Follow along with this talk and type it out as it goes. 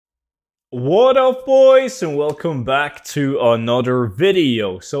What up, boys, and welcome back to another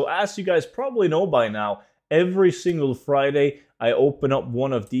video. So as you guys probably know by now, every single Friday I open up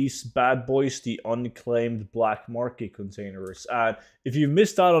one of these bad boys, the unclaimed black market containers. And if you've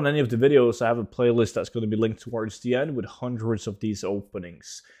missed out on any of the videos, I have a playlist that's going to be linked towards the end with hundreds of these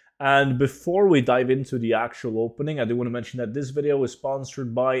openings. And before we dive into the actual opening, I do want to mention that this video is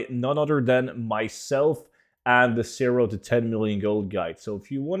sponsored by none other than myself and the 0 to 10 million gold guide. So if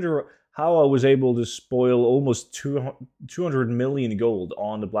you wonder how I was able to spoil almost 200 million gold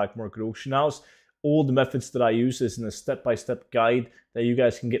on the black market auction house, all the methods that I use is in a step-by-step guide that you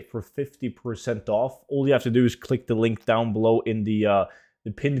guys can get for 50% off. All you have to do is click the link down below in the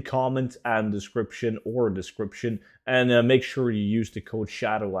pinned comment and description, and make sure you use the code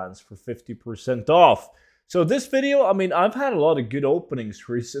shadowlands for 50% off. So this video, I mean, I've had a lot of good openings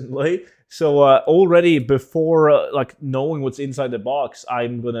recently. So already before like knowing what's inside the box,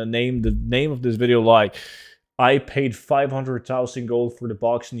 I'm gonna name the name of this video like, I paid 500,000 gold for the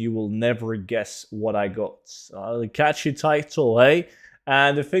box and you will never guess what I got. A catchy title, eh?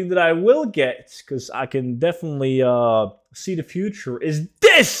 And the thing that I will get, because I can definitely see the future, is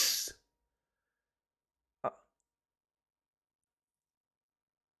this!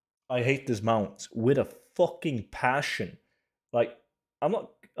 I hate this mount with a fucking passion. Like, I'm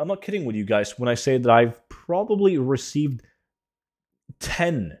not kidding with you guys when I say that I've probably received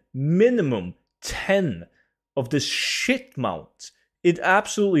 10, minimum 10 of this shit mount. It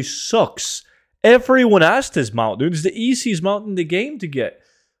absolutely sucks. Everyone has this mount, dude. It's the easiest mount in the game to get.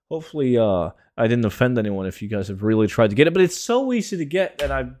 Hopefully, I didn't offend anyone if you guys have really tried to get it, but it's so easy to get,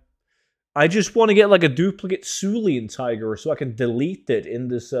 and I just want to get like a duplicate Sulian Tiger so I can delete it in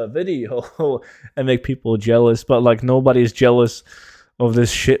this video and make people jealous, but like nobody's jealous of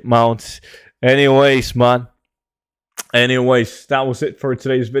this shit mount. Anyways, man. Anyways, that was it for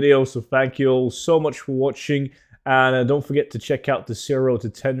today's video, so thank you all so much for watching, and don't forget to check out the 0 to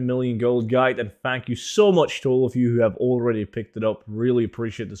 10 million gold guide, and thank you so much to all of you who have already picked it up. Really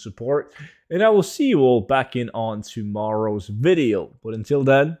appreciate the support, and I will see you all back in on tomorrow's video. But until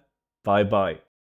then, bye-bye.